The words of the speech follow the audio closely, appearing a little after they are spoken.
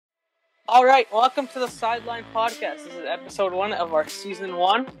All right, welcome to the Sideline Podcast. This is episode 1 of our season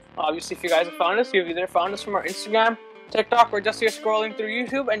 1. Obviously, if you guys have found us, you've either found us from our Instagram, TikTok, or just you're scrolling through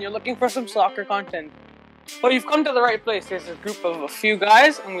YouTube and you're looking for some soccer content. Well, you've come to the right place. There's a group of a few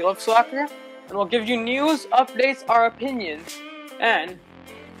guys, and we love soccer, and we'll give you news, updates, our opinions, and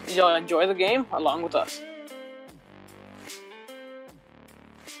you'll enjoy the game along with us.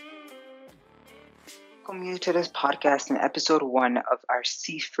 Welcome you to this podcast in episode 1 of our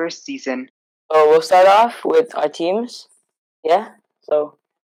first season. So we'll start off with our teams. Yeah. So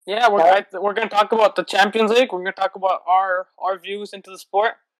Yeah, we're going to talk about the Champions League. We're going to talk about our views into the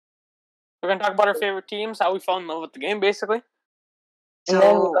sport. We're going to talk about our favorite teams, how we fell in love with the game, basically. and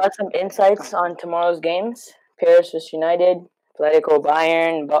then we got some insights on tomorrow's games: Paris vs United, Atletico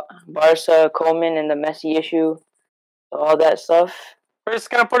Bayern, Barca, Coleman, and the Messi issue, all that stuff. We're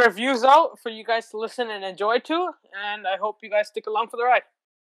just going to put our views out for you guys to listen and enjoy too, and I hope you guys stick along for the ride.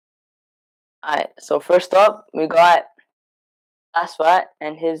 Alright. So first up, we got Aswat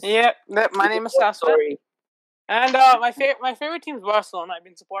and his. Yeah, my name is Saswat. Story. And my favorite team is Barcelona. I've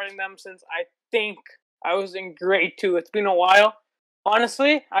been supporting them since I think I was in grade 2. It's been a while.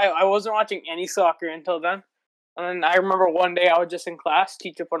 Honestly, I wasn't watching any soccer until then. And then I remember one day I was just in class,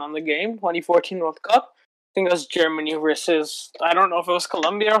 teacher put on the game, 2014 World Cup. I think it was Germany versus, I don't know if it was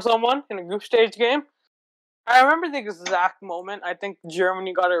Colombia or someone in a group stage game. I remember the exact moment. I think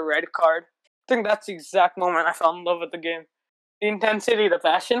Germany got a red card. I think that's the exact moment I fell in love with the game. The intensity, the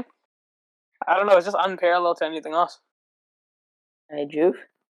passion. I don't know, it's just unparalleled to anything else. Hey, Juve.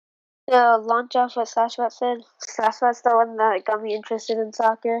 To launch off what Saswat said, Saswat's the one that got me interested in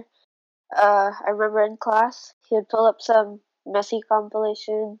soccer. I remember in class, he would pull up some Messi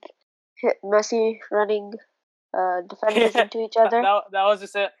compilations, hit Messi running defenders into each other. That was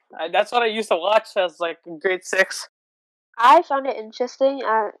just it. That's what I used to watch as like grade 6. I found it interesting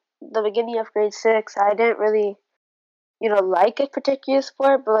at the beginning of grade 6. I didn't really, like a particular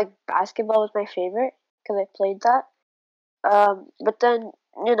sport, but like basketball was my favorite because I played that. But then,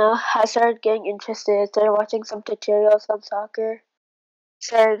 I started getting interested, started watching some tutorials on soccer,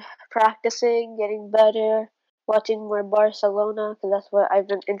 started practicing, getting better, watching more Barcelona, because that's what I've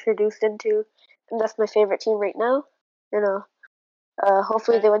been introduced into, and that's my favorite team right now.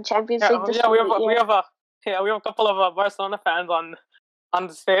 Hopefully they win Champions League this year. We have a couple of Barcelona fans on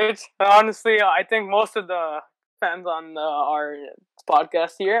the stage. Honestly, I think most of the fans on our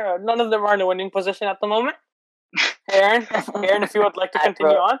podcast here, none of them are in a winning position at the moment. Aaron, if you would like to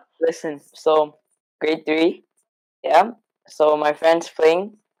continue on. Listen, so grade 3, yeah. So my friend's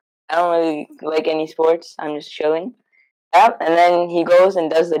playing. I don't really like any sports. I'm just chilling. Yeah, and then he goes and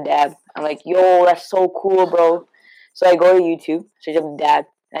does the dab. I'm like, yo, that's so cool, bro. So I go to YouTube, search up dab,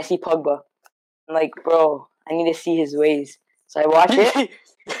 and I see Pogba. I'm like, bro, I need to see his ways. So I watch it.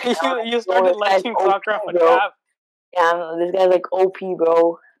 you started liking soccer off a dab. Yeah, this guy's like OP,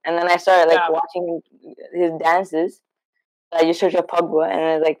 bro. And then I started watching his dances. So I just searched up Pogba, and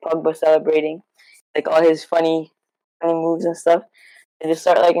it's like Pogba celebrating, like all his funny moves and stuff. I just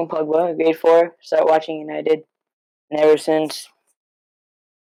started liking Pogba. Grade 4, start watching United, and ever since,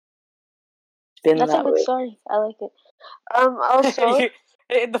 it's been That's that a good way. story. I like it. Also,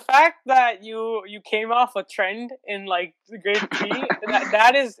 the fact that you came off a trend in like grade 3,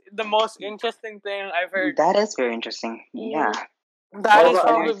 that is the most interesting thing I've heard. That is very interesting. Yeah. That is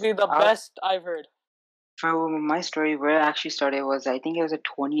probably the best I've heard. For my story, where it actually started was, I think it was a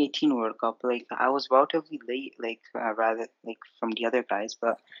 2018 World Cup. Like, I was relatively late, rather, from the other guys.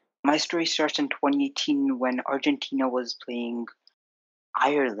 But my story starts in 2018 when Argentina was playing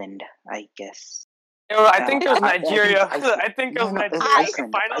Ireland, I guess. I think it was Nigeria. I think it was Nigeria.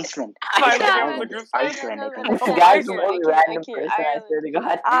 Iceland. Iceland. This guy's the most random person, I swear to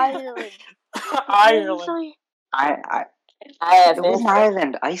God. Ireland. It was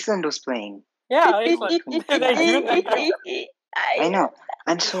Ireland. Iceland was playing. Yeah, Iceland. I know.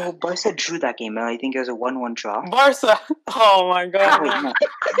 And so Barca drew that game, and I think it was a 1-1 draw. Barca! Oh my God. Wait, no.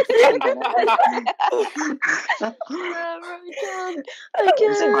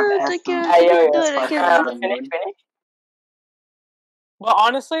 I can't. Finish. But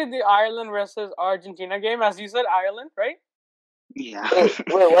honestly, the Ireland versus Argentina game, as you said, Ireland, right? Yeah. Wait,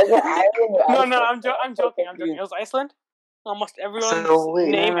 was it Ireland? No, I'm joking. It was Iceland. Almost everyone's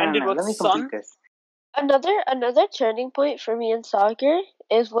name ended with Let me son. complete this. Another turning point for me in soccer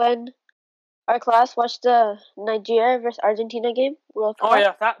is when our class watched the Nigeria versus Argentina game, World Cup. Oh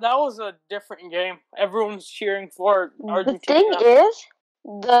yeah, that was a different game. Everyone's cheering for Argentina. The thing is,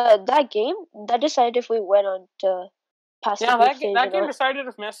 that game that decided if we went on to pass the group stage. That game decided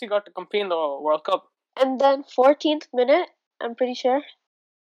if Messi got to compete in the World Cup. And then 14th minute, I'm pretty sure,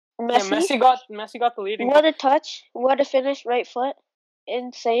 Messi, Messi got the leading what goal. a touch! What a finish, right foot,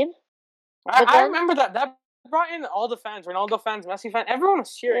 insane. I remember that brought in all the fans, Ronaldo fans, Messi fans. Everyone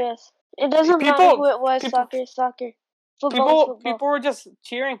was cheering. Yes, it doesn't matter who it was. Soccer is soccer. Football is football. People were just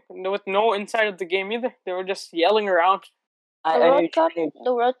cheering with no insight of the game either. They were just yelling around. The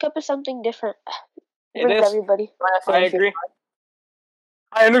World Cup is something different. It Brings is. everybody. I agree.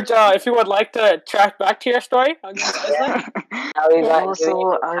 If you would like to track back to your story against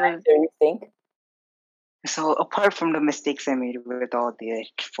Iceland. So apart from the mistakes I made with all the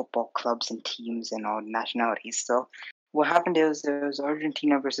football clubs and teams and all nationalities, so what happened is there was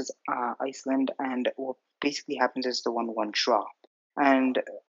Argentina versus Iceland, and what basically happens is the 1-1 draw. And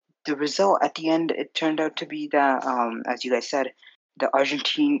the result at the end, it turned out to be that, as you guys said, the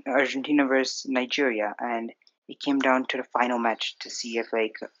Argentina versus Nigeria, and it came down to the final match to see if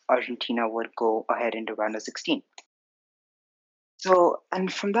Argentina would go ahead in the round of 16. So,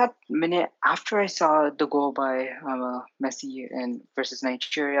 and from that minute, after I saw the goal by Messi and versus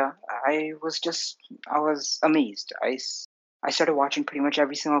Nigeria, I was amazed. I started watching pretty much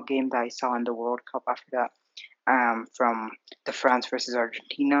every single game that I saw in the World Cup after that, from the France versus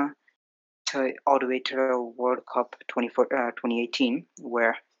Argentina to all the way to the World Cup 2018,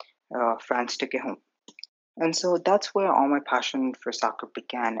 where France took it home. And so that's where all my passion for soccer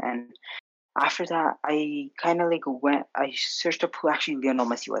began. And after that, I kind of I searched up who actually Lionel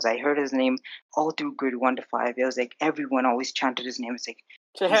Messi was. I heard his name all through grade 1 to 5. It was like everyone always chanted his name. It's like,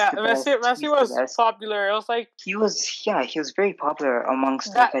 Messi was popular. It was like he was very popular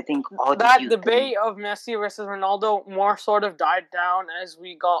amongst that, I think all the that youth. debate of Messi versus Ronaldo more sort of died down as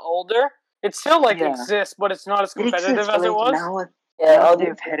we got older. It still exists, but it's not as competitive as it was. Now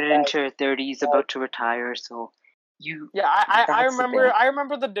they've headed into their 30s, about to retire. So I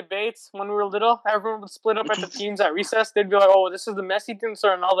remember the debates when we were little. Everyone would split up into teams at recess. They'd be like, "Oh, this is the Messi team,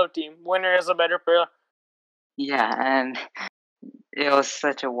 or another team. Winner is a better player." Yeah, and it was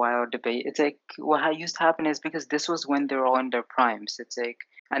such a wild debate. It's like what used to happen is because this was when they're all in their primes. It's like,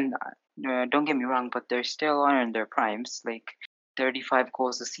 and don't get me wrong, but they're still in their primes. Like 35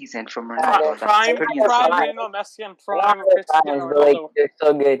 goals a season from Ronaldo. Prime Lionel Messi and prime Cristiano Ronaldo. They're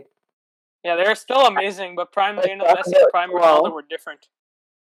so good. Yeah, they're still amazing, but prime Lionel Messi and prime Ronaldo were different.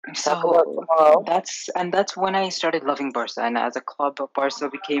 So that's when I started loving Barca, and as a club, Barca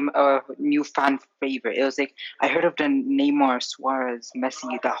became a new fan favorite. It was like I heard of the Neymar, Suarez,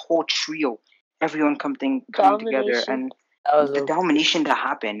 Messi, that whole trio, everyone coming together, and the domination that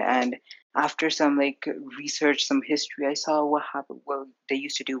happened. And after some research, some history, I saw what happened. What they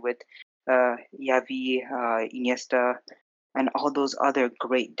used to do with Xavi, Iniesta, and all those other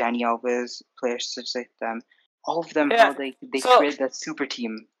great Dani Alves players, such like them. All of them, how they created that super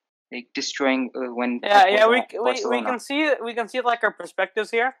team, destroying when. We can see like our perspectives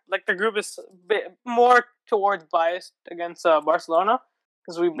here. Like the group is a bit more towards biased against Barcelona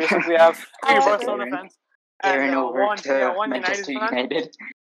because we basically have three Barcelona fans and one Manchester United.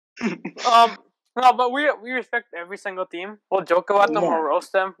 No, but we respect every single team. We'll joke about them, we'll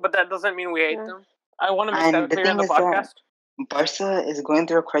roast them, but that doesn't mean we hate them. I want to make that clear in the podcast. Barca is going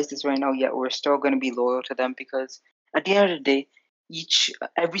through a crisis right now, yet we're still going to be loyal to them because at the end of the day,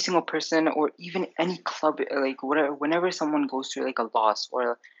 every single person or even any club, whenever someone goes through a loss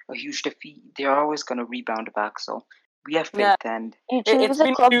or a huge defeat, they're always going to rebound back. So we have faith, and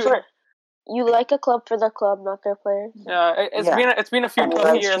you like a club for the club, not their players. Yeah, it's been a few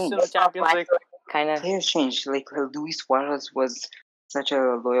tough years in the Champions League. Players changed. Luis Suarez was such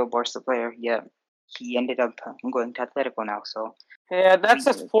a loyal Barca player, yet he ended up going to Atletico now. So that's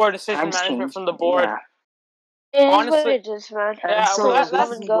just poor decision management from the board. Yeah. It is what it is, man. That's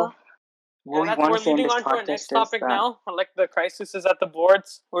go. We're leading on to our next topic now. Like the crisis is at the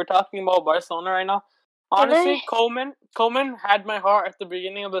boards. We're talking about Barcelona right now. Honestly, Coleman had my heart at the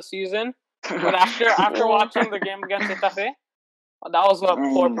beginning of the season, but after watching the game against Getafe, that was a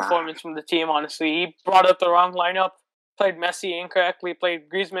poor performance from the team. Honestly, he brought up the wrong lineup. Played Messi incorrectly, played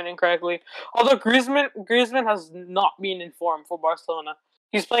Griezmann incorrectly. Although Griezmann has not been in form for Barcelona.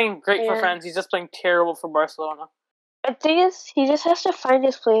 He's playing great for France. He's just playing terrible for Barcelona. The thing is, he just has to find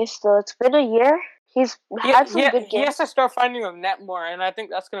his place, though. It's been a year. He's had some good games. He has to start finding the net more, and I think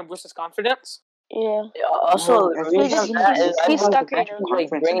that's going to boost his confidence. Yeah. Also, he's stuck right now.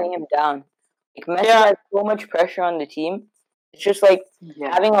 Bringing him down. Messi has so much pressure on the team. It's just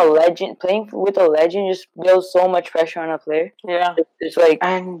having a legend, playing with a legend just builds so much pressure on a player. Yeah. It's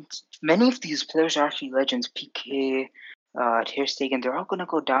and many of these players are actually legends. Piqué, Ter Stegen, they're all going to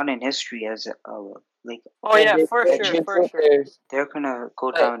go down in history as for sure. They're going to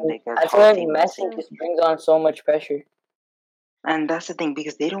go down I feel like Messi just brings on so much pressure. And that's the thing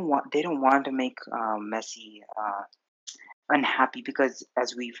because they don't want to make Messi unhappy because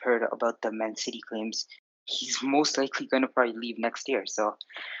as we've heard about the Man City claims, he's most likely going to probably leave next year. So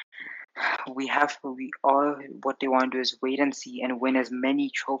we all what they want to do is wait and see and win as many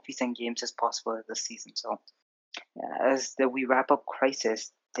trophies and games as possible this season. So as we wrap up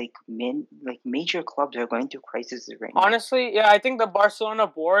crisis, major clubs are going through crises right now. Honestly, yeah, I think the Barcelona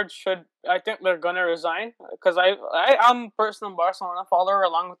board should. I think they're gonna resign because I'm a personal Barcelona follower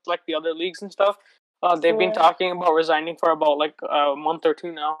along with like the other leagues and stuff. They've been talking about resigning for about like a month or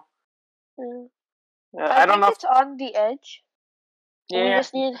two now. I don't think know. it's on the edge. Yeah,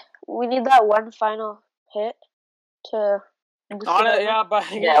 We need that one final hit to. yeah, but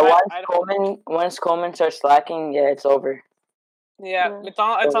once Coleman starts slacking, yeah, it's over. Yeah, it's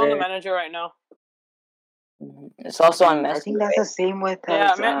on the manager right now. It's also on Messi. I think that's the same with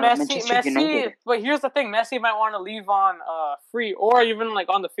Messi. United. But here's the thing: Messi might want to leave on free or even like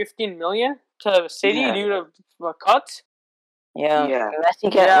on the 15 million to City due to cuts. Yeah.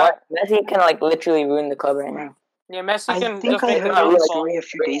 Messi can like literally ruin the club right now. Yeah, Messi can. I think I heard a story a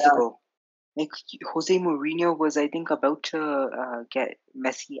few days ago. Like Jose Mourinho was, I think, about to get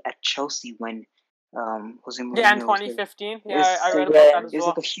Messi at Chelsea when Jose Mourinho. Yeah, in 2015. I read about that as well. It's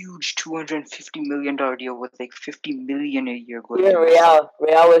like a huge $250 million deal with like $50 million a year going. Yeah,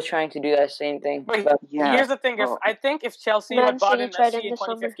 Real was trying to do that same thing. But here's the thing: I think if Chelsea had bought in Messi in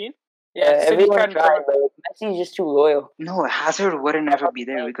 2015, everyone tried, but Messi is just too loyal. No, Hazard wouldn't ever be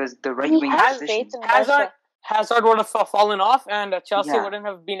there because the right wing position. Hazard would have fallen off, and Chelsea wouldn't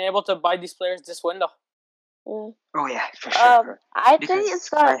have been able to buy these players this window. Oh yeah, for sure. I think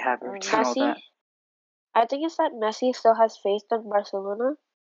it's that Messi. I think it's that Messi still has faith in Barcelona.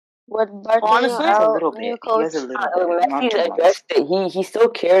 Honestly, a little bit. He has a little bit. Messi addressed it. He still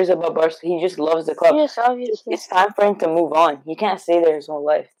cares about Barcelona. He just loves the club. Yes, obviously. It's time for him to move on. He can't stay there his whole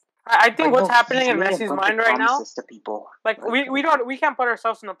life. I think what's happening in Messi's mind right now, to people. we can't put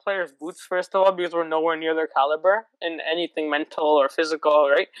ourselves in the players' boots first of all because we're nowhere near their caliber in anything mental or physical,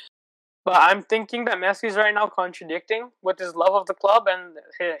 right? But I'm thinking that Messi's right now contradicting with his love of the club and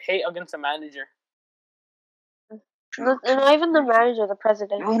his hate against the manager. Not even the manager, the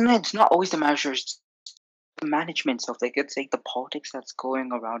president. No, it's not always the manager. It's the management stuff. Like it's like the politics that's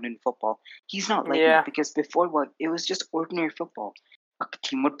going around in football. He's not like it because before it was just ordinary football. A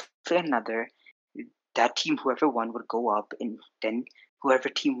team would play another. That team, whoever won, would go up, and then whoever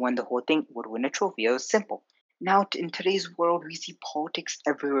team won the whole thing would win a trophy. It was simple. Now, in today's world, we see politics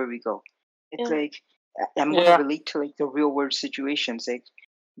everywhere we go. It's like I'm going to relate to like the real world situations. Like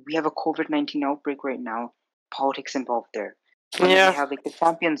we have a COVID-19 outbreak right now. Politics involved there. When we have like the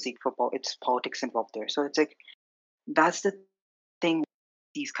Champions League football, it's politics involved there. So it's like that's the thing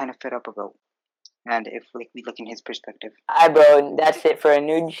he's kind of fed up about. And if we look in his perspective. Hi, bro. That's it for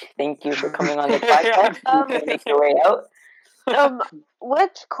Anuj. Thank you for coming on the podcast. Make your way out.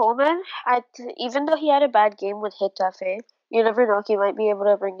 With Coleman, even though he had a bad game with Getafe, you never know, he might be able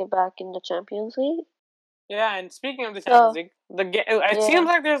to bring it back in the Champions League. Yeah, and speaking of the Champions League, it seems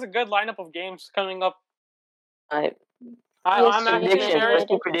like there's a good lineup of games coming up. I'm Let's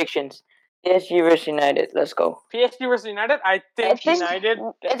do predictions. PSG versus United. Let's go. PSG versus United. I think United.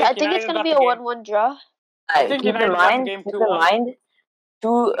 I think it's going to be a 1-1 draw. I think keep in mind,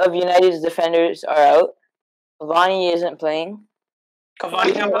 two of United's defenders are out. Cavani isn't playing.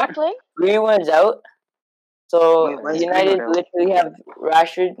 Cavani can't play. Greenwood's out. So United literally have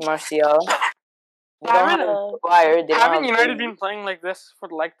Rashford, Martial. Haven't United been playing like this for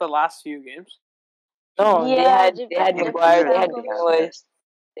like the last few games? No, they had Maguire, they had Greenwood,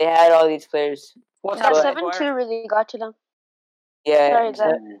 they had all these players. That 7-2 really got to them. Yeah.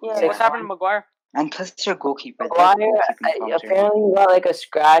 What's happened to Maguire? And plus your goalkeeper. Maguire, apparently he got like a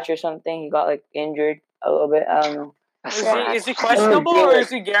scratch or something. He got like injured a little bit. I don't know. Is he questionable or is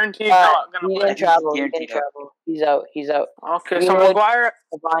he guaranteed not going to play? He didn't travel. He's out. Okay, so Maguire.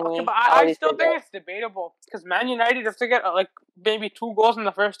 But I still think it's debatable because Man United, if they get like maybe 2 goals in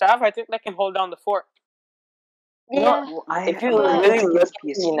the first half, I think they can hold down the fort. Yeah. If you really look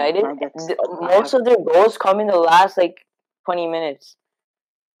at United, most of their goals come in the last like 20 minutes.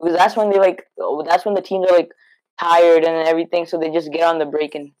 Because that's when the teams are like tired and everything, so they just get on the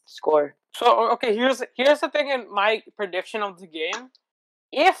break and score. So okay, here's the thing in my prediction of the game.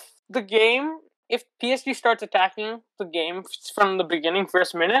 If PSG starts attacking the game from the beginning,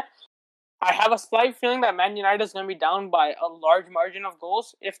 first minute, I have a slight feeling that Man United is going to be down by a large margin of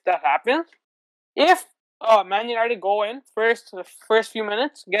goals if that happens. If Man United go in the first few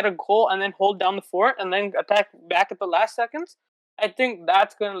minutes, get a goal, and then hold down the fort, and then attack back at the last seconds, I think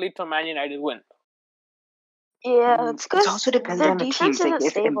that's going to lead to a Man United win. Yeah, it's It because also depends their on the defense teams. Like isn't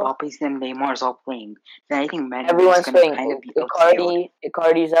if stable. Mbappe's and Neymar's all playing, then I think Man United is Everyone's gonna playing. kind of be outscored.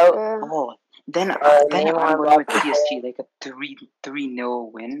 Icardi's out. Oh, then Neymar I'm and going with Mbappe PSG, like a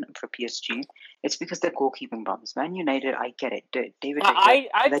 3-0 win for PSG. It's because the goalkeeping problems. Man United, I get it. David De Gea,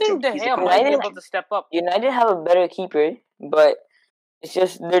 I think legend. De He's a Gea might be United- able to step up. United have a better keeper, but it's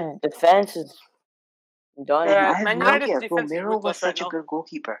just their defense is done. And Yeah, I have Man no United's idea. defense is Romero was ruthless right such a now. good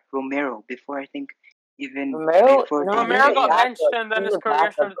goalkeeper. Romero, before I think even Romero, before no, David Romero De got Gea. benched and then He's his a career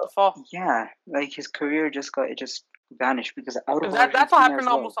backup, started bro. to fall. Yeah, like his career just vanished because out of That's what Argentina happened as to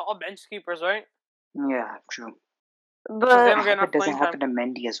well. almost all bench keepers, right? Yeah, true. Because But they I don't get hope enough it doesn't playing time. happen to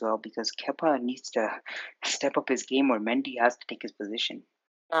Mendy as well because Kepa needs to step up his game or Mendy has to take his position.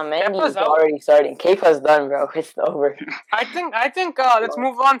 Mendy Kepa's is out. already starting. Kepa's done, bro. It's over. I think let's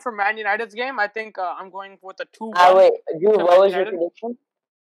move on from Man United's game. I think I'm going with a 2-1. Wait, Drew, to what Man was your United. prediction?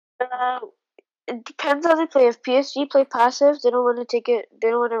 it depends how they play. If PSG play passive, they don't want to take it. They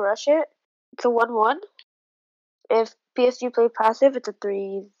don't want to rush it. It's a 1-1. If PSG play passive, it's a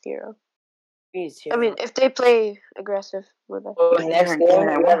 3-0. I mean, if they play aggressive, with it. So next game, Aaron,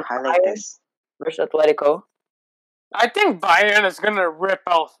 I we want have to highlight Bayern this. versus Atletico. I think Bayern is gonna rip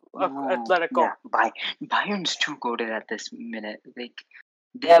out No, Atletico. Yeah, Bayern's too goated at this minute. Like,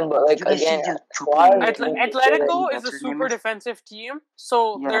 Yeah, but like you guys again, see the Suarez Atletico is What's a his name super is? defensive team,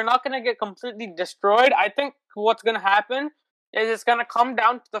 so Yeah. they're not gonna get completely destroyed. I think what's gonna happen is it's gonna come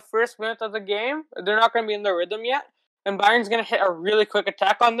down to the first minute of the game. They're not gonna be in their rhythm yet, and Bayern's gonna hit a really quick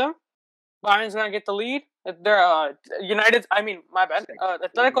attack on them. Bayern's gonna get the lead. They're United. I mean, my bad.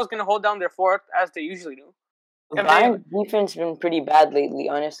 Atletico's gonna hold down their fort as they usually do. And Bayern's defense been pretty bad lately,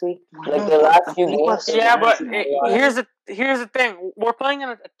 honestly. Well, Like no, the but last the few thing games. was- Yeah, but Suarez here's the thing. We're playing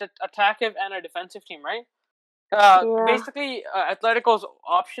an attackive and a defensive team, right? Yeah. Basically, Atletico's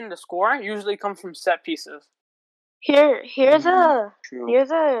option to score usually comes from set pieces. Here's a True.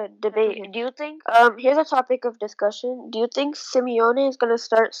 here's a debate. Do you think here's a topic of discussion. Do you think Simeone is gonna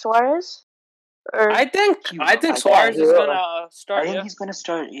start Suarez? Or I think I Suarez think is he gonna I start. think Yeah. he's gonna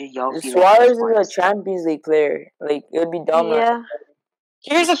start Yao Felix Suarez for is a Champions League player. Like it would be dumb. yeah,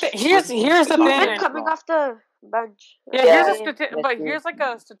 Here's the thing. Here's the he's thing. been coming off the bench. Yeah, Yeah, but here's like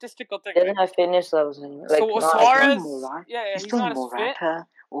a statistical thing. He doesn't Right? have fitness levels anymore. Like So not Suarez, Morata. he's He's not playing as fit. Morata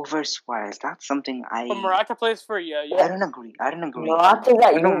over Suarez. That's something But Morata plays for I don't agree. Morata's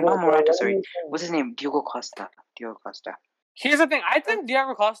at No, Juve, not bro. Morata. What Sorry, are you what's his name? Diogo Costa. Here's the thing. I think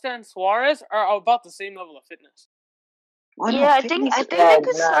Diego Costa and Suarez are about the same level of fitness. Well, Yeah, no, I think fitness- they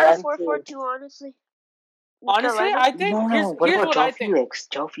could start a that's 4-4-2. Honestly. Honestly, I think What here's about what João I think. Felix?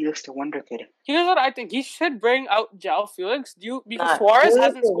 João Felix, the wonder kid. Here's what I think. He should bring out João Felix because Nah, Suarez Felix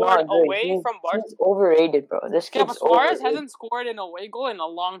hasn't is scored not good. away from Barca. He's overrated, bro. This Yeah, kid's but Suarez overrated. hasn't scored an away goal in a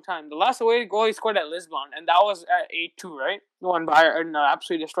long time. The last away goal he scored at Lisbon, and that was at 8-2, right? The one Bayern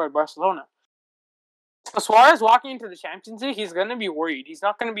absolutely destroyed Barcelona. So Suarez walking into the Champions League, he's gonna be worried. He's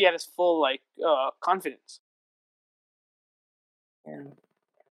not gonna be at his full confidence. Yeah.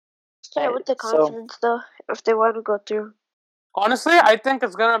 Start with the So- confidence though, if they want to go through. Honestly, I think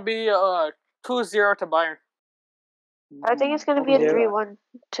it's gonna be 2-0 to Bayern. I think it's gonna be a 3-1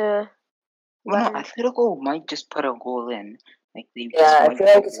 to. Well, no, Bayern. Atletico might just put a goal in. Like they Yeah, just I might feel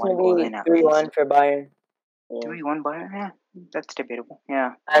like put it's one gonna goal be in at 3-1 least. for Bayern. 3-1 Bayern. Yeah, that's debatable.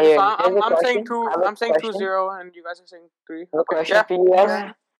 Yeah. I hear. So Here's a I'm saying question. I'm saying question. 2-0, and you guys are saying 3. I have a question Yeah. for you guys.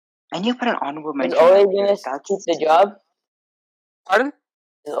 Yeah. And you put an honorable Is mention. Ole out gonna here. keep the job? Pardon?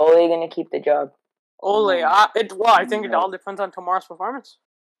 Is Ole gonna keep the job? Ole. No. I think it No. all depends on tomorrow's performance.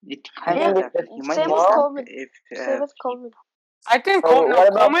 It kind Yeah, of but does. You might same get with stumped Coleman. if Same with Coleman. I think So what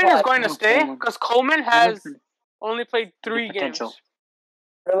about Coleman is Poch? going to No, stay Coleman. because Coleman has only played 3 potential. games.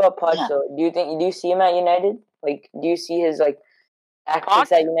 What about Poch Yeah. though? Do you see him at United? Like, do you see his tactics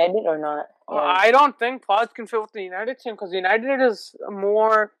Poch? at United or not? Yeah. I don't think Poch can fit with the United team because United is a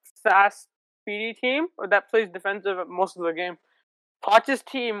more fast, speedy team that plays defensive most of the game. Poch's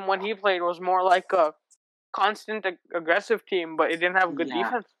team, when he played, was more like a constant, aggressive team, but it didn't have good Yeah.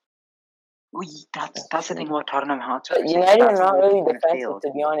 defense. That's the thing about Tottenham Hotspur. But United are That's not where really they kinda defensive, failed.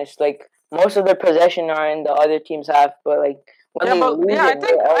 to be honest. Like, most of their possession are in the other team's half, but when they lose I it,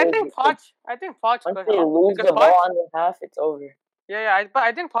 they're always, think Poch once could they help lose because the ball on their half, it's over. but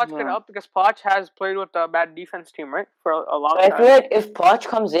I think Poch could Yeah. help because Poch has played with a bad defense team, right, for a long But I time. feel like if Poch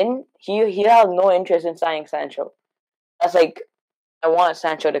comes in, he has no interest in signing Sancho. That's I want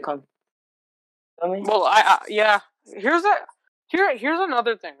Sancho to come. Feel me? Well, Here's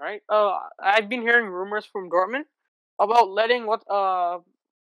another thing, right? I've been hearing rumors from Dortmund about letting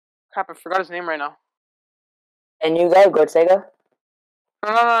crap, I forgot his name right now. And you guys, Gotsega?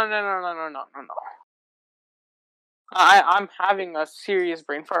 No. I'm having a serious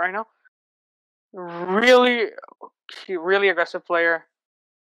brain fart right now. Really, really aggressive player.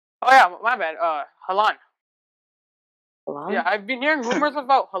 Oh yeah, my bad. Haaland. Haaland? Yeah, I've been hearing rumors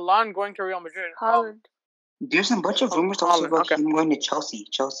about Haaland going to Real Madrid. Haaland. There's a bunch of rumors also Haaland, about okay. him going to Chelsea.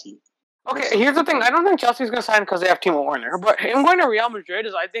 Okay, here's the thing. I don't think Chelsea's gonna sign because they have Timo Werner, but him going to Real Madrid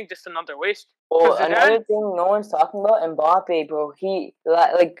is, I think, just another waste. Oh, 'Cause Zidane- another thing no one's talking about, Mbappe, bro. He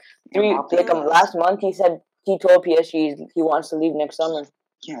Mbappe. last month he said he told PSG he wants to leave next summer.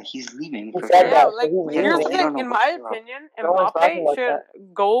 Yeah, he's leaving. He for said sure. Yeah, that, so like he's here's the leaving. We don't thing. know In which my club. opinion, No one's talking Mbappe about should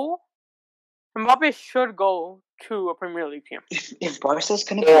that. go. Mbappe should go to a Premier League team. If Barca's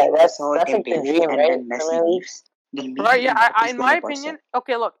gonna Yeah, get that's Gasol like and the Dembele dream, and right? then Messi Premier League? leaves, then maybe Right? Yeah. Mbappe's In going my to Barca. opinion,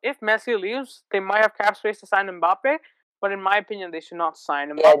 okay. Look, if Messi leaves, they might have cap space to sign Mbappe, but in my opinion, they should not sign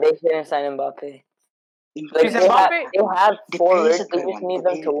Mbappe. Yeah, they shouldn't sign Mbappe. Like, Because Mbappe, they have forwards, Depay's a they good just one. need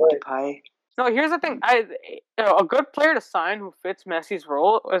them to work. Depay. no. Here's the thing. A good player to sign who fits Messi's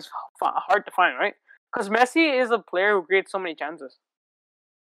role is hard to find, right? Because Messi is a player who creates so many chances.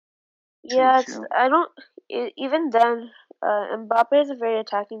 Yeah, True. I don't. Even then, Mbappe is a very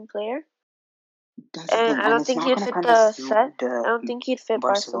attacking player, That's the thing, and I don't it's think not he'd gonna fit kinda the suit set. the I don't think he'd fit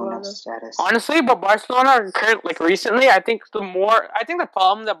Barcelona Barcelona. status. Honestly, but Barcelona, recently, I think the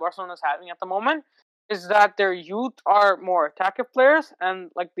problem that Barcelona is having at the moment is that their youth are more attacking players,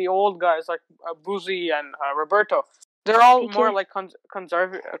 and like the old guys like Buzi and Roberto, they're all PK. more like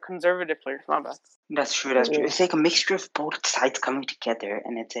conservative players. Not bad. That's true. It's like a mixture of both sides coming together,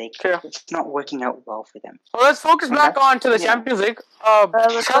 and it's like True. it's not working out well for them. Well, let's focus So back on to the yeah. Champions League.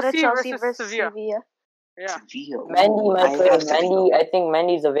 Let's go to Chelsea versus versus Sevilla. Sevilla. Yeah, Sevilla. Mendy might play. have Sevilla. Mendy, I think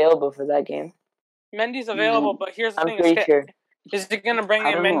Mendy's available for that game. Mendy's available, but here's the I'm thing: pretty sure. is he gonna bring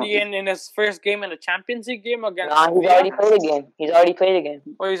I in don't know. Mendy in his first game in the Champions League game against Nah, he's Sevilla? already played a game. He's already played a game.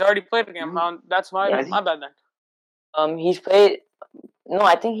 Well, he's already played the game. That's my Yeah. bad then. He's played. No,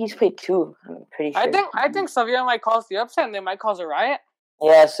 I think he's played 2. I'm pretty sure. I think Sevilla might cause the upset and they might cause a riot.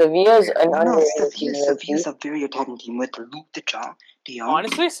 Yeah, Sevilla's an No, underrated team. Sevilla's a very attacking team with Luke de Jong.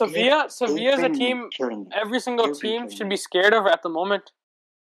 Honestly, Sevilla's a been team killing it. every single They've been team killing should it. be scared of at the moment.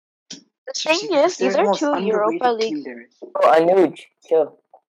 The Seriously, thing because is, they're these the are most two Europa underrated team League. there is. Oh, Anuj, chill.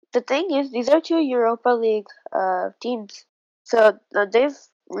 The thing is, these are two Europa League teams. So they've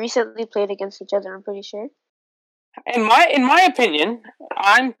recently played against each other. I'm pretty sure. In my opinion,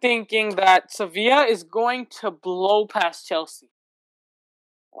 I'm thinking that Sevilla is going to blow past Chelsea.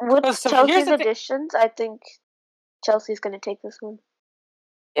 With Because Chelsea's additions, I think Chelsea's going to take this one.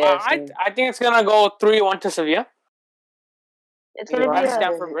 Yeah, I think it's gonna go 3-1 to Sevilla. It's going to be a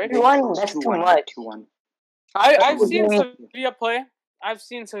Stamford Bridge. 2-1, that's too much. 2-1. I've That's seen really-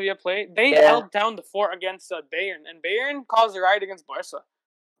 Sevilla play. They Yeah. held down the fort against Bayern, and Bayern caused a riot against Barca.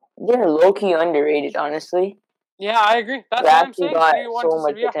 They're low key underrated, honestly. Yeah, I agree. That's They what I'm actually saying. got 3-1 so to much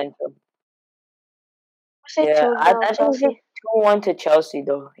Sevilla. potential. say Yeah, 2-0 I think Chelsea. it's 2-1 to Chelsea,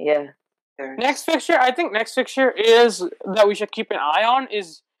 though. Yeah. Next fixture is that we should keep an eye on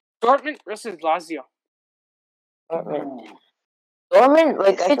is Dortmund versus Lazio. Dortmund,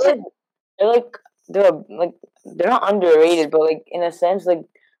 like, I feel like they're not underrated, but like in a sense, like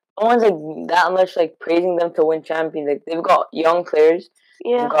no one's like that much like praising them to win champions. Like they've got young players,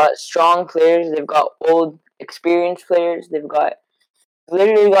 Yeah. they've got strong players, they've got old experienced players, they've got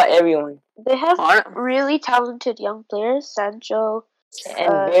literally got everyone. They have really talented young players, Sancho,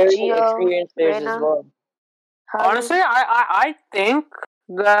 and very Gio, experienced players Reina, as well. Honestly, I think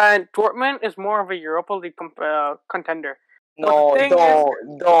that Dortmund is more of a Europa League contender. No,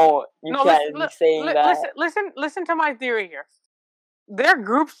 don't. You can't be saying that. Listen to my theory here. Their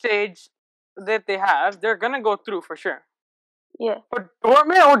group stage that they have, they're gonna go through for sure. Yeah. But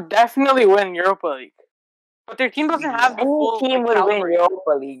Dortmund will definitely win Europa League. But their team doesn't have the full Any team would caliber. win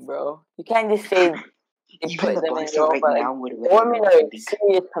Europa League, bro. You can't just say they put them in Europa right League. now would win Dortmund are Europa League.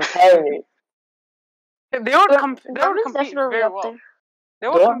 serious competitors. They would Dortmund's compete definitely very up well. there. They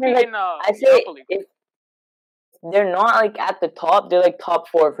would compete in I say Europa League. if they're not like at the top, they're like top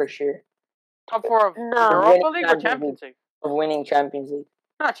 4 for sure. Top 4 of No. Europa League or Champions Champions League? Of winning Champions League.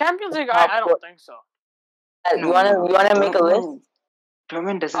 No, Champions League. Top I four. don't think so. You wanna make a list?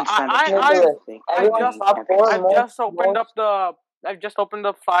 Dortmund doesn't I- stand I- a chance. Everyone's top 4. I've just opened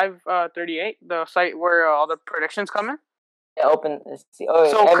up 538, the site where all the predictions come in. Yeah, open. Let's see. Oh,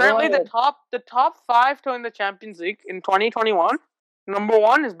 So currently the top 5 to win the Champions League in 2021. Number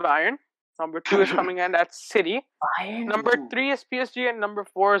 1 is Bayern. Number 2 is coming in at City. Bayern. Number 3 is PSG, and number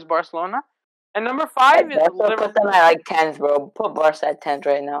 4 is Barcelona. And number 5 is Liverpool. Put them at like 10th, bro. Put Barca at 10th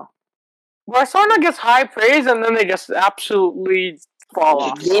right now. Barcelona gets high praise, and then they just absolutely fall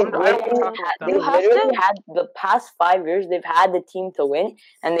Keep off. score. I don't want to talk about They You them. have literally to- had the past 5 years. They've had the team to win,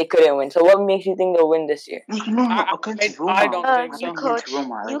 and they couldn't win. So what makes you think they'll win this year? Like, no, I against I Roma. don't What think New so. happened against coach.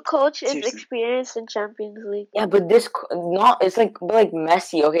 Roma? New Like, coach is seriously. experienced in Champions League. Yeah, but this not. It's like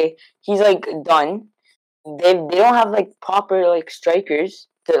Messi. Okay, he's like done. They don't have like proper like strikers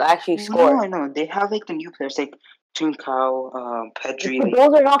to actually score. No, I know. They have like the new players like Trincao, Pedri. But Like,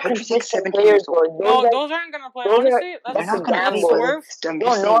 those are not Pedri's like consistent 17 players, years old. bro. No, Those are those aren't gonna play. those are Honestly, They're that's not a gonna play, gamble. but Swerve. like, I'm You just don't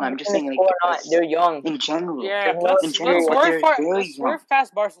know saying. if I'm they're just gonna saying, like, score or not. They're young. in general. Yeah, They're let's In not general, let's but serious. swerve they're very let's young. swerve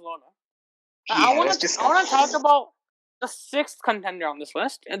past Barcelona. I Yeah, want let's to just. I want to talk about the sixth contender on this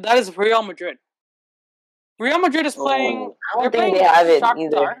list, and that is Real Madrid. Real Madrid is playing. Oh, I They're don't think playing they have it Shakhtar.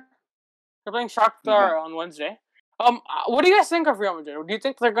 either. They're playing Shakhtar on Wednesday. What do you guys think of Real Madrid? Do you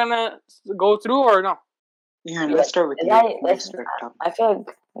think they're gonna go through or no? yeah. Yeah, Let's start with you. I feel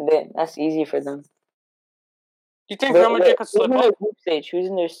like that's easy for them. Do you think Real Madrid could Who's slip in their up? group stage? Who's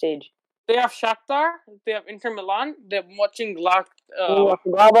in their stage? They have Shakhtar. They have Inter Milan. They're watching I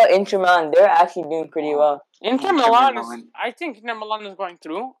forgot about Inter Milan. They're actually doing pretty well. Inter Milan is. I think Inter Milan is going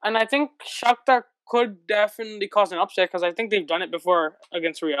through, and I think Shakhtar could definitely cause an upset because I think they've done it before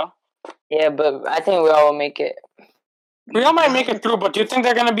against Real. Yeah, but I think Real will make it. Real might make it through, but do you think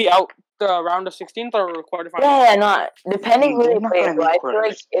they're gonna be out the round of 16th or quarterfinals? Yeah, not depending who They're they not play. gonna But make I feel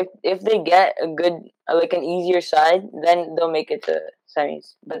like quarters. if they get a good like an easier side, then they'll make it to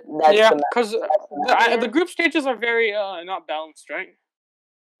semis. But that's Yeah, the because the group stages are very not balanced, right?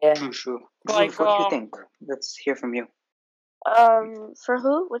 yeah. True. Like, What do you think? Let's hear from you. For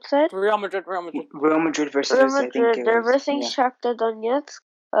who? Which side? Real Madrid. Real Madrid versus, Real I think Madrid. it They're was, versing yeah. Shakhtar Donetsk.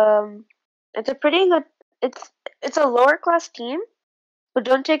 It's a pretty good. It's a lower class team, but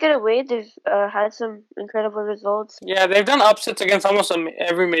don't take it away. They've had some incredible results. Yeah, they've done upsets against almost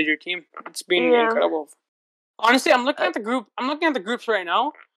every major team. It's been incredible. Honestly, I'm looking at the group. I'm looking at the groups right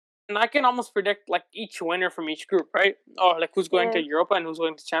now, and I can almost predict like each winner from each group, right? Or like who's going to Europa and who's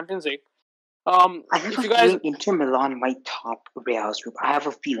going to Champions League. I have a feeling Inter Milan might top Real's group. I have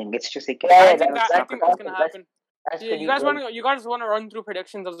a feeling. It's just like I think that's gonna happen. Yeah, you guys want to run through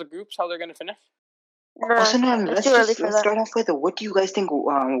predictions of the groups, how they're gonna finish? Also, no, let's start off with what do you guys think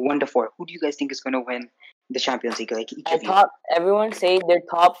 1 to 4? Who do you guys think is going to win the Champions League? Like each of you. Everyone say their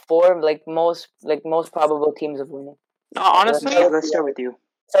top 4 like most probable teams of winning. Honestly, let's start with you.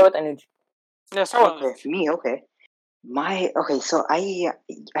 Start with Anuj. Yeah, start with me. Okay. So I,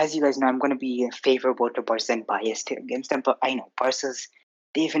 as you guys know, I'm going to be favorable to Barca and biased against them. But I know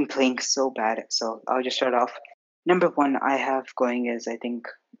they've been playing so bad. So I'll just start off. Number 1 I have going is I think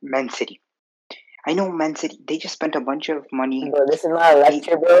Man City. I know Man City. They just spent a bunch of money. Bro, this is not a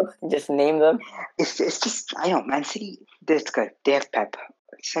lecture, bro. Just name them. It's just I know Man City. That's good. They have Pep.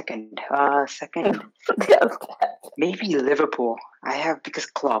 Second, maybe Liverpool. I have because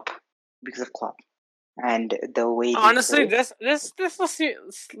of Klopp, and the way. Honestly, this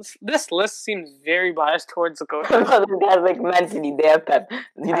list seems very biased towards the coach. These guys like Man City. They have Pep.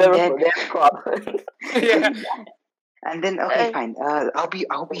 Liverpool. They have Klopp. Yeah. And then fine. I'll be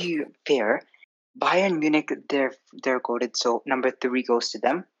fair. Bayern Munich, they're goated, so number 3 goes to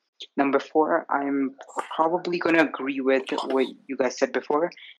them. Number 4, I'm probably gonna agree with what you guys said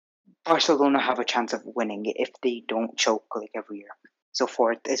before. Barcelona have a chance of winning if they don't choke like every year. So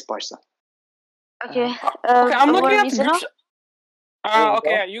 4th is Barca. Okay. I'm looking at the groups.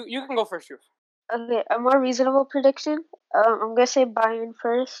 Okay, you can go first, you. Okay, a more reasonable prediction. I'm gonna say Bayern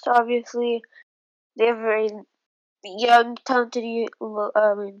first. Obviously, they have a very young, talented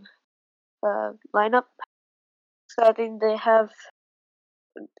lineup. So I think they have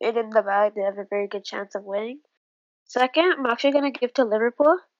it in the bag. They have a very good chance of winning. Second, I'm actually gonna give to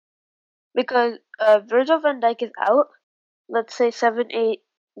Liverpool because Virgil van Dijk is out. Let's say 7-8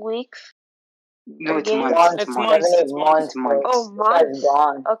 weeks. No, it's months. It's months. Oh, months.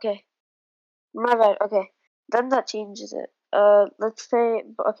 Gone. Okay, my bad. Okay, then that changes it. Let's say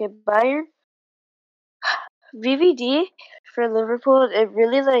Bayern. VVD for Liverpool. It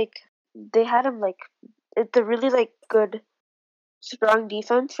really they had him it's a really good, strong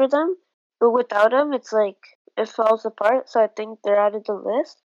defense for them. But without him, it's it falls apart. So I think they're out of the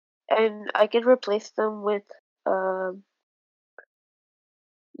list, and I could replace them with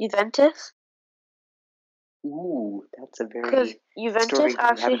Juventus. Ooh, that's a very because Juventus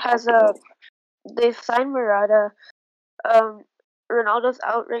actually has they've signed Murata. Ronaldo's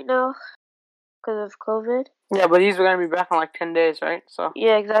out right now because of COVID. Yeah, but he's gonna be back in like 10 days, right? So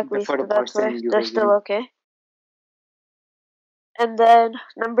yeah, exactly. So that's why they're still okay. And then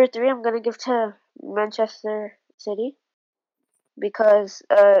number 3, I'm gonna give to Manchester City because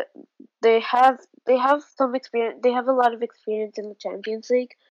they have some experience. They have a lot of experience in the Champions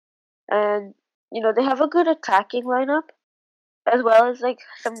League, and they have a good attacking lineup as well as like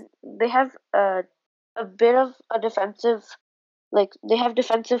some. They have a bit of a defensive, like they have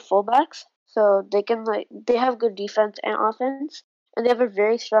defensive fullbacks, so they have good defense and offense, and they have a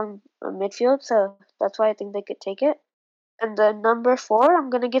very strong midfield. So that's why I think they could take it. And then number 4, I'm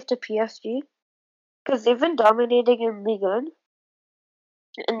gonna give to PSG because they've been dominating in Ligue 1.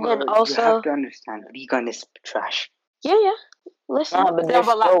 And then Well, you also, have to understand, Ligue 1 is trash. yeah, listen, Nah, but Yeah, they're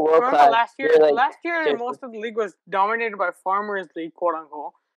but still world remember class. last year? They're like Last year, seriously. most of the league was dominated by Farmers League, quote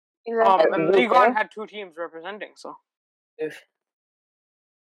unquote. exactly. And Blue Ligue 1 Paul? had 2 teams representing. So If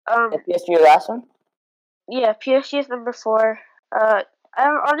Um, PSG your last one? yeah, PSG is number 4.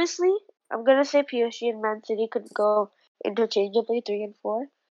 Honestly, I'm gonna say PSG and Man City could go interchangeably, 3 and 4.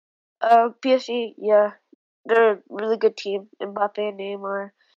 PSG, yeah, they're a really good team. Mbappe and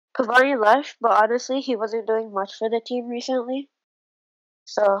Neymar. Cavani left, but honestly, he wasn't doing much for the team recently.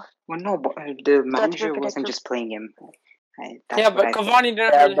 So Well, no, but the my manager wasn't prediction. just playing him. That's yeah, what but I think. Cavani didn't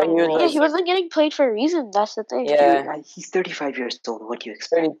Yeah, really but have a he was role. like- Yeah, He's he wasn't getting played for a reason. That's the thing. Yeah, Dude, he's 35 years old. What do you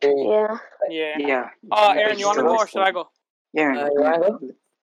expect? 33. Yeah. Yeah. Yeah. Aaron, you want to go or should I go? Aaron, You wanna go?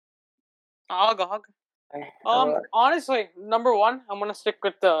 I'll go. Alright. Honestly, number 1, I'm gonna stick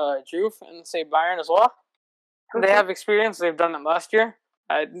with the Juve and say Bayern as well. They Okay. have experience. They've done it last year.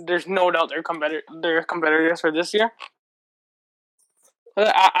 There's no doubt they're competitors for this year.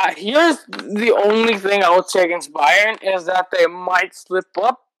 Here's the only thing I would say against Bayern is that they might slip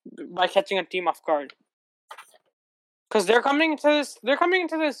up by catching a team off guard. Because they're coming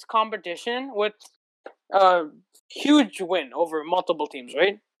into this competition with a huge win over multiple teams,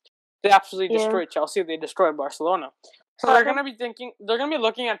 right? They absolutely Yeah. destroyed Chelsea. They destroyed Barcelona. So they're gonna be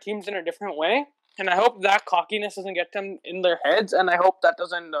looking at teams in a different way. And I hope that cockiness doesn't get them in their heads, and I hope that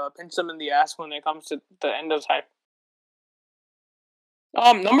doesn't pinch them in the ass when it comes to the end of time.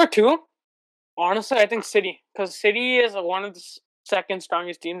 Number 2, honestly, I think City, because City is one of the second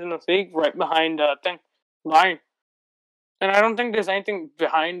strongest teams in the league, right behind Bayern. And I don't think there's anything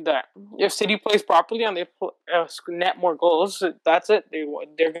behind that. If City plays properly and they net more goals, that's it.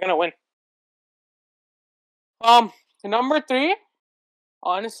 They're gonna win. Number 3,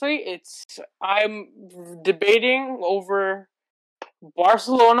 honestly, I'm debating over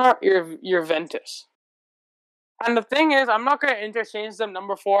Barcelona or Juventus. And the thing is, I'm not gonna interchange them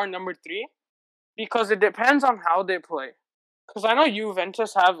number 4 and number 3 because it depends on how they play. Because I know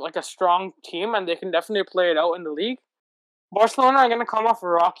Juventus have like a strong team and they can definitely play it out in the league. Barcelona are gonna come off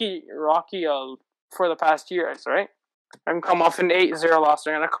rocky for the past years, right? And come off an 8-0 loss.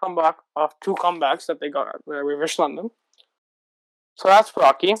 They're gonna come back off 2 comebacks that they got reversed on them. So that's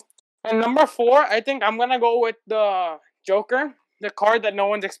rocky. And number 4, I think I'm gonna go with the Joker, the card that no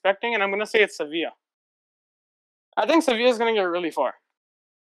one's expecting, and I'm gonna say it's Sevilla. I think Sevilla's gonna get really far.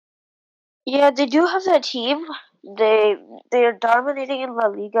 Yeah, they do have that team. They are dominating in La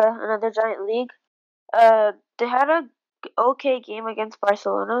Liga, another giant league. They had a okay game against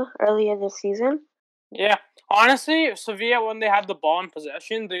Barcelona earlier this season. Yeah, honestly, Sevilla when they had the ball in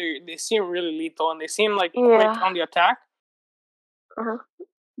possession, they seem really lethal and they seem like quick on the attack. Uh-huh.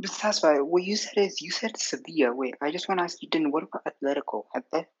 But that's why what you said is you said Sevilla. Wait, I just want to ask you. Then what about Atletico?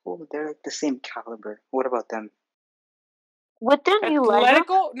 Atletico, they're like the same caliber. What about them? With their new lineup,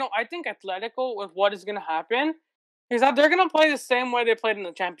 Atletico, no, I think Atletico with what is gonna happen is that they're gonna play the same way they played in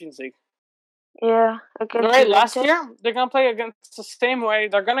the Champions League. yeah, against Right, last Juventus. year they're gonna play against the same way.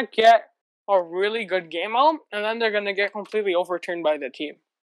 They're gonna get a really good game out, and then they're gonna get completely overturned by the team.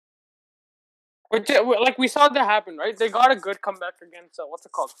 Which, like we saw that happen, right? They got a good comeback against what's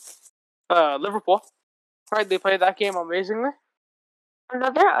it called, Liverpool. Right, they played that game amazingly.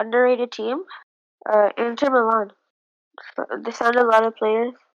 Another underrated team, Inter Milan. They signed a lot of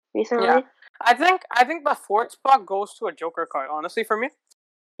players recently. Yeah, I think the 4th spot goes to a Joker card. Honestly, for me.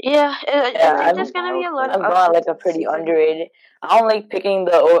 Yeah, I think I'm- there's gonna be a lot I've of gone like upsets a this pretty season. underrated. I don't like picking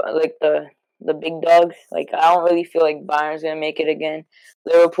the big dogs. Like I don't really feel like Bayern's gonna make it again.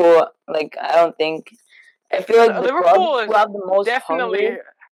 Liverpool, like I don't think. I feel like the Liverpool clubs is who have the most definitely. hunger,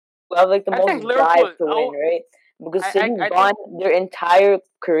 who have like the I think most Liverpool drive to win, right? Because I City's think- gone their entire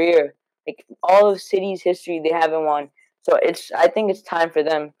career, like all of City's history, they haven't won. So I think it's time for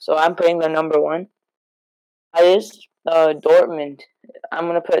them. So I'm putting them number 1. That is Dortmund. I'm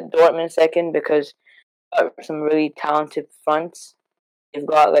gonna put Dortmund second because some really talented fronts. They've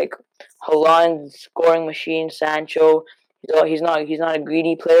got like Haaland, scoring machine, Sancho. He's not a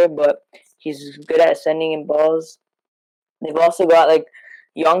greedy player, but he's good at sending in balls. They've also got like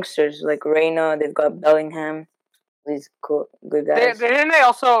youngsters like Reina. They've got Bellingham. These cool, good They guys.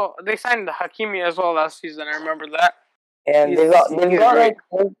 they signed Hakimi as well last season. I remember that. And they've he's got great.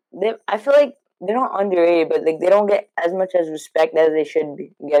 like they. I feel like they're not underrated, but like they don't get as much as respect as they should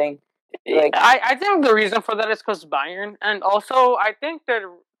be getting. Like I think the reason for that is because Bayern, and also I think that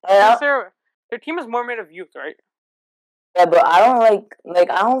yeah, since their team is more made of youth, right? yeah, but I don't like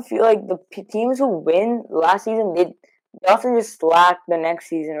I don't feel like the teams who win last season they often just slack the next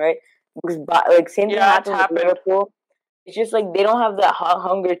season, right? Because like same thing Yeah, it's happened with happened. Liverpool. It's just like they don't have that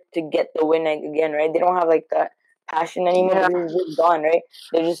hunger to get the win again, right? They don't have like that passion anymore Yeah. because it's just gone, right?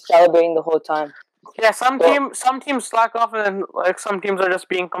 They're just celebrating the whole time. Yeah, So, some teams slack off, and then like some teams are just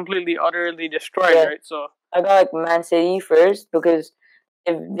being completely utterly destroyed, yeah, right? So I got like Man City first because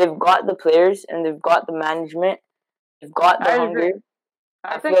if they've got the players and they've got the management, they've got the I hunger. agree.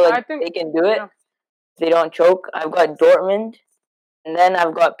 I feel like I think they can do it. yeah. If they don't choke. I've got Dortmund, and then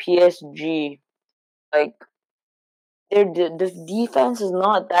I've got PSG. Like the defense is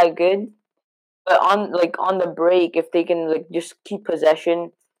not that good, but on the break, if they can like just keep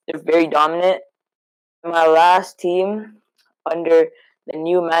possession, they're very dominant. My last team under the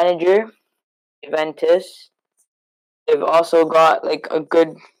new manager, Juventus. They've also got like a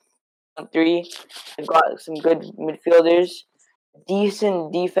good three. They've got some good midfielders,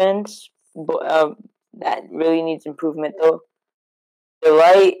 decent defense, but that really needs improvement though. The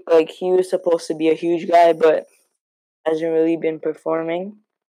light, like he was supposed to be a huge guy, but hasn't really been performing.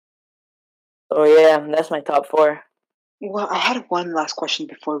 So yeah, that's my top four. Well, I had one last question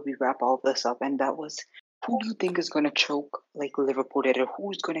before we wrap all this up, and that was, who do you think is going to choke like Liverpool did, or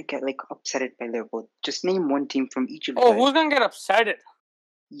who's going to get like upsetted by Liverpool? Just name one team from each of you Oh, guys. who's gonna get upset?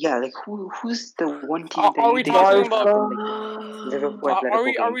 Yeah, like who's the one team Are that we you think is talking going to about? happen, like Liverpool Atletico Are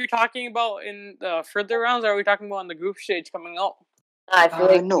game? we talking about in the further rounds? Or are we talking about in the group stage coming out? I feel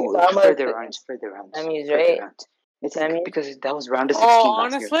like No, you're talking about further rounds. semis, Further right? rounds. It's like Semis. because that was round of Oh,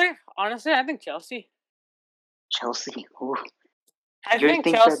 16 last year. honestly, I think Chelsea. Chelsea. Ooh. I You think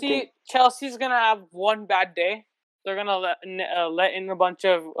think that they? Chelsea's gonna have one bad day. They're gonna let in a bunch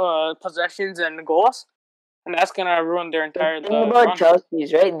of possessions and goals, and that's gonna ruin their The entire thing about run. Chelsea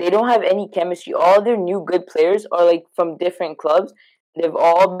is right, they don't have any chemistry. All their new good players are like from different clubs. They've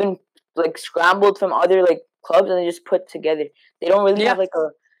all been like scrambled from other like clubs and they just put together. They don't really have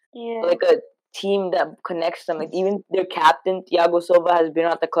Yeah. like a team that connects them. Like even their captain Thiago Silva has been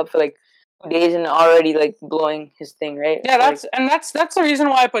at the club for like 2 days and already like blowing his thing, right? Yeah, So, that's the reason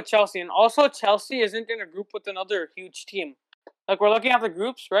why I put Chelsea. And also, Chelsea isn't in a group with another huge team. Like we're looking at the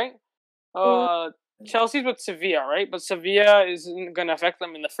groups, right? Chelsea's with Sevilla, right? But Sevilla isn't gonna affect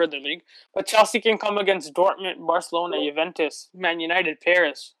them in the further league. But Chelsea can come against Dortmund, Barcelona, Juventus, Man United,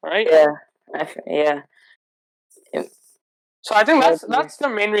 Paris, right? yeah. So I think that's the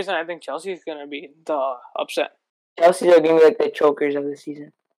main reason I think Chelsea is gonna be the upset. Chelsea are gonna be like the chokers of the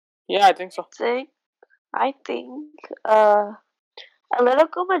season. Yeah, I think so. I think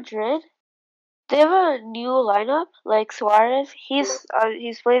Atletico Madrid, they have a new lineup. Like Suarez, he's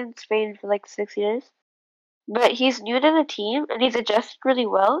played in Spain for like 6 years, but he's new to the team and he's adjusted really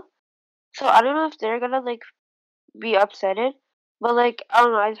well. So I don't know if they're gonna like be upsetted, but like I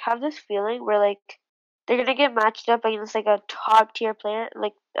don't know. I have this feeling where like they're gonna get matched up against like a top tier player,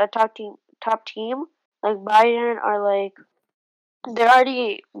 like a top team, like Bayern, or like they're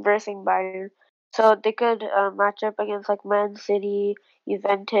already versing Bayern, so they could match up against like Man City,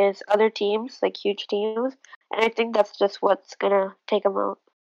 Juventus, other teams, like huge teams, and I think that's just what's gonna take them out.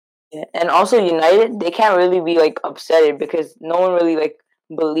 Yeah. And also United, they can't really be like upset because no one really like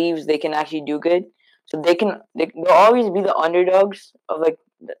believes they can actually do good. So they'll always be the underdogs of like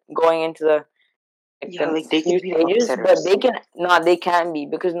going into the Like they can be the stages, upsetters. but they can't be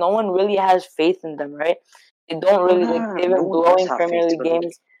because no one really has faith in them, right? They don't really they've been blowing Premier League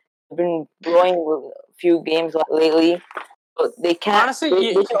games. They've been blowing a few games lately. But they can't. Honestly,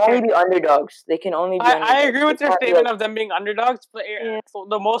 they can only be underdogs. They can only be. I agree with your statement of them being underdogs, but so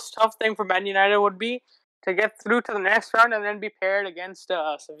the most tough thing for Man United would be to get through to the next round and then be paired against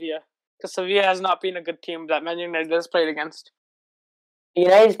Sevilla, because Sevilla has not been a good team that Man United has played against.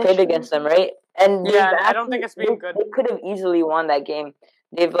 United's played against them, right? And I don't think it's been good. They could have easily won that game.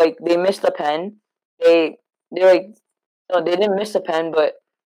 They missed a pen. They didn't miss a pen, but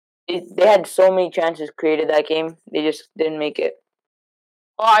they had so many chances created that game. They just didn't make it.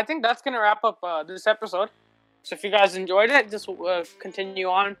 Well, I think that's gonna wrap up this episode. So if you guys enjoyed it, just continue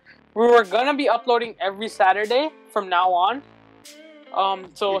on. We're gonna be uploading every Saturday from now on.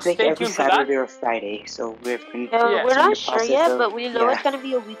 So it's like stay every tuned for Saturday that. or Friday. So we're not sure yet, but we know it's gonna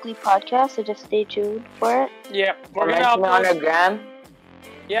be a weekly podcast. So just stay tuned for it. Yeah, we're gonna upload on our gram.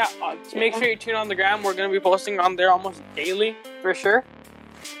 Yeah, make sure you tune on the gram. We're going to be posting on there almost daily, for sure.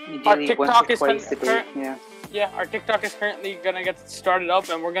 Our Daily, TikTok once or is twice a day. Yeah, our TikTok is currently going to get started up,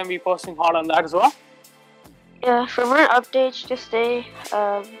 and we're going to be posting hot on that as well. Yeah, for more updates, just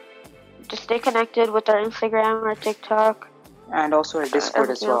stay connected with our Instagram, our TikTok, and also our Discord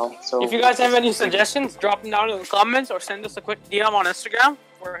as well. So if you guys have any suggestions, drop them down in the comments or send us a quick DM on Instagram.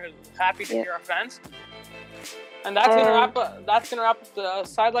 We're happy to hear our fans. And that's gonna wrap up the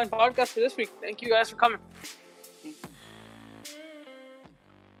Sideline Podcast for this week. Thank you guys for coming.